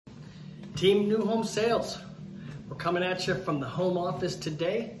Team New Home Sales. We're coming at you from the home office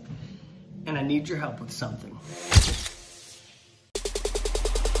today, and I need your help with something.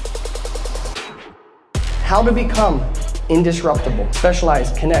 How to become indisruptible,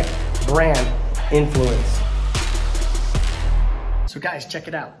 specialize, connect, brand, influence. So guys, check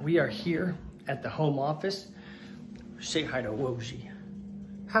it out. We are here at the home office. Say hi to Wozy.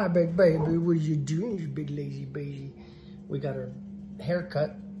 Hi, big baby. What are you doing, you big lazy baby? We got her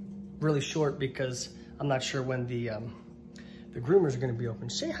haircut really short because I'm not sure when the groomers are gonna be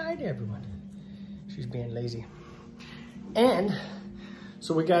open. Say hi to everyone. She's being lazy. And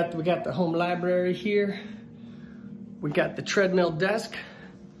so we got the home library here. We got the treadmill desk.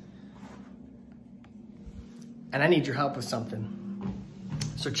 And I need your help with something.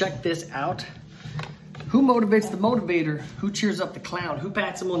 So check this out. Who motivates the motivator? Who cheers up the clown? Who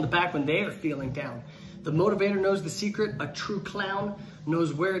pats them on the back when they are feeling down? The motivator knows the secret. A true clown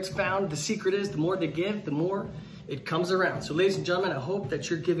knows where it's found. The secret is the more they give, the more it comes around. So ladies and gentlemen, I hope that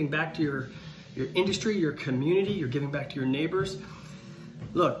you're giving back to your industry, your community, you're giving back to your neighbors.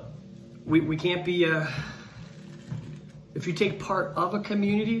 Look, we can't be, if you take part of a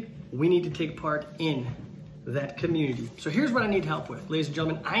community, we need to take part in that community. So here's what I need help with. Ladies and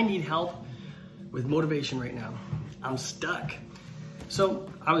gentlemen, I need help with motivation right now. I'm stuck. So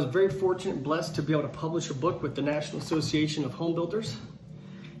I was very fortunate and blessed to be able to publish a book with the National Association of Home Builders.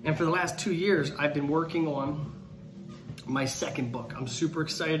 And for the last 2 years, I've been working on my second book. I'm super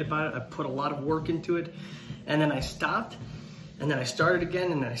excited about it. I put a lot of work into it. And then I stopped, and then I started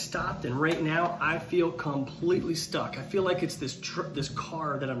again, and then I stopped. And right now I feel completely stuck. I feel like it's this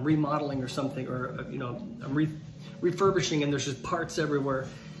car that I'm remodeling or something, or I'm refurbishing, and there's just parts everywhere.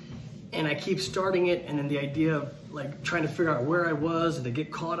 And I keep starting it, and then the idea of like trying to figure out where I was and to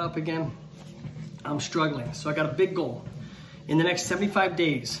get caught up again, I'm struggling. So I got a big goal. In the next 75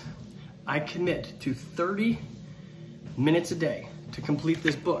 days, I commit to 30 minutes a day to complete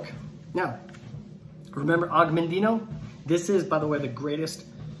this book. Now, remember Augmendino? This is, by the way, the greatest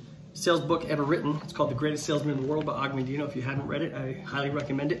sales book ever written. It's called The Greatest Salesman in the World by Augmendino. If you haven't read it, I highly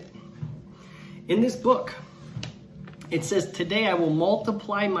recommend it. In this book, it says, today I will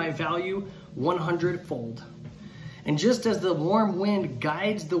multiply my value 100-fold. And just as the warm wind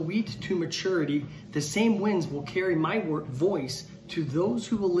guides the wheat to maturity, the same winds will carry my voice to those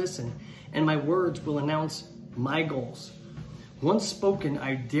who will listen, and my words will announce my goals. Once spoken,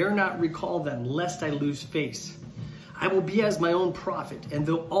 I dare not recall them, lest I lose face. I will be as my own prophet, and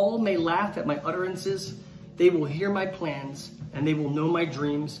though all may laugh at my utterances, they will hear my plans, and they will know my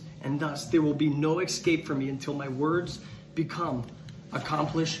dreams, and thus there will be no escape for me until my words become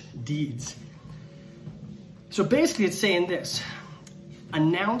accomplished deeds. So basically it's saying this: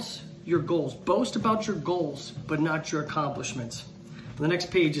 announce your goals, boast about your goals, but not your accomplishments. On the next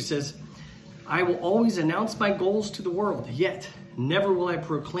page it says, I will always announce my goals to the world, yet never will I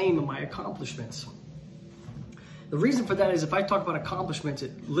proclaim my accomplishments. The reason for that is if I talk about accomplishments,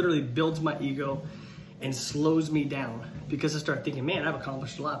 it literally builds my ego and slows me down, because I start thinking, man, I've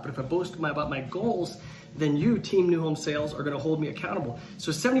accomplished a lot. But if I boast about my goals, then you, Team New Home Sales, are gonna hold me accountable.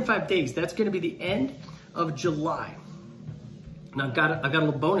 So 75 days, that's gonna be the end of July. Now I've got a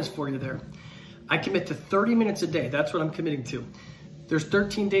little bonus for you there. I commit to 30 minutes a day. That's what I'm committing to. There's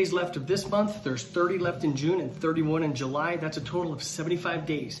 13 days left of this month. There's 30 left in June and 31 in July. That's a total of 75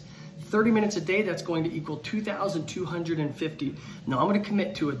 days. 30 minutes a day, that's going to equal 2,250. Now I'm gonna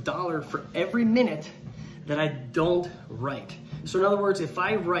commit to $1 for every minute that I don't write. So in other words, if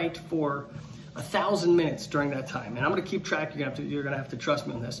I write for 1,000 minutes during that time, and I'm gonna keep track, you're gonna have to trust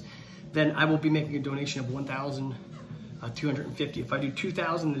me on this, then I will be making a donation of 1,250. If I do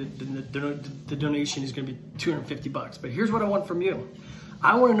 2,000, the donation is gonna be $250. But here's what I want from you.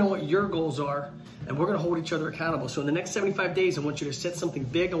 I wanna know what your goals are, and we're gonna hold each other accountable. So in the next 75 days, I want you to set something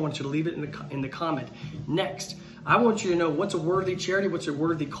big. I want you to leave it in the comment. Next, I want you to know what's a worthy charity, what's a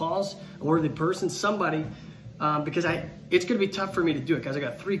worthy cause, a worthy person, somebody, because it's gonna be tough for me to do it, because I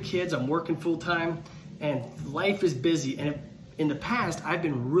got 3 kids, I'm working full time, and life is busy. And in the past, I've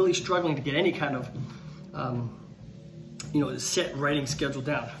been really struggling to get any kind of, set writing schedule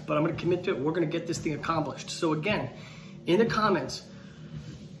down. But I'm gonna commit to it. We're gonna get this thing accomplished. So again, in the comments,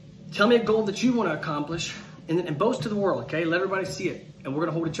 tell me a goal that you wanna accomplish, and boast to the world, okay? Let everybody see it. And we're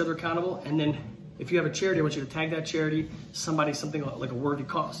gonna hold each other accountable. And then if you have a charity, I want you to tag that charity, something like a worthy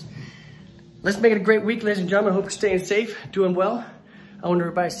cause. Let's make it a great week, ladies and gentlemen. I hope you're staying safe, doing well. I want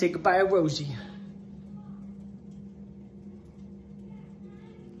everybody to say goodbye to Rosie.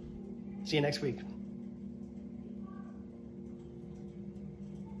 See you next week.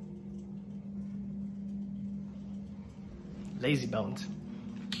 Lazy bones.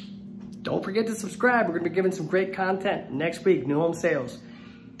 Don't forget to subscribe. We're going to be giving some great content next week.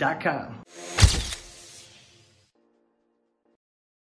 NewHomeSales.com.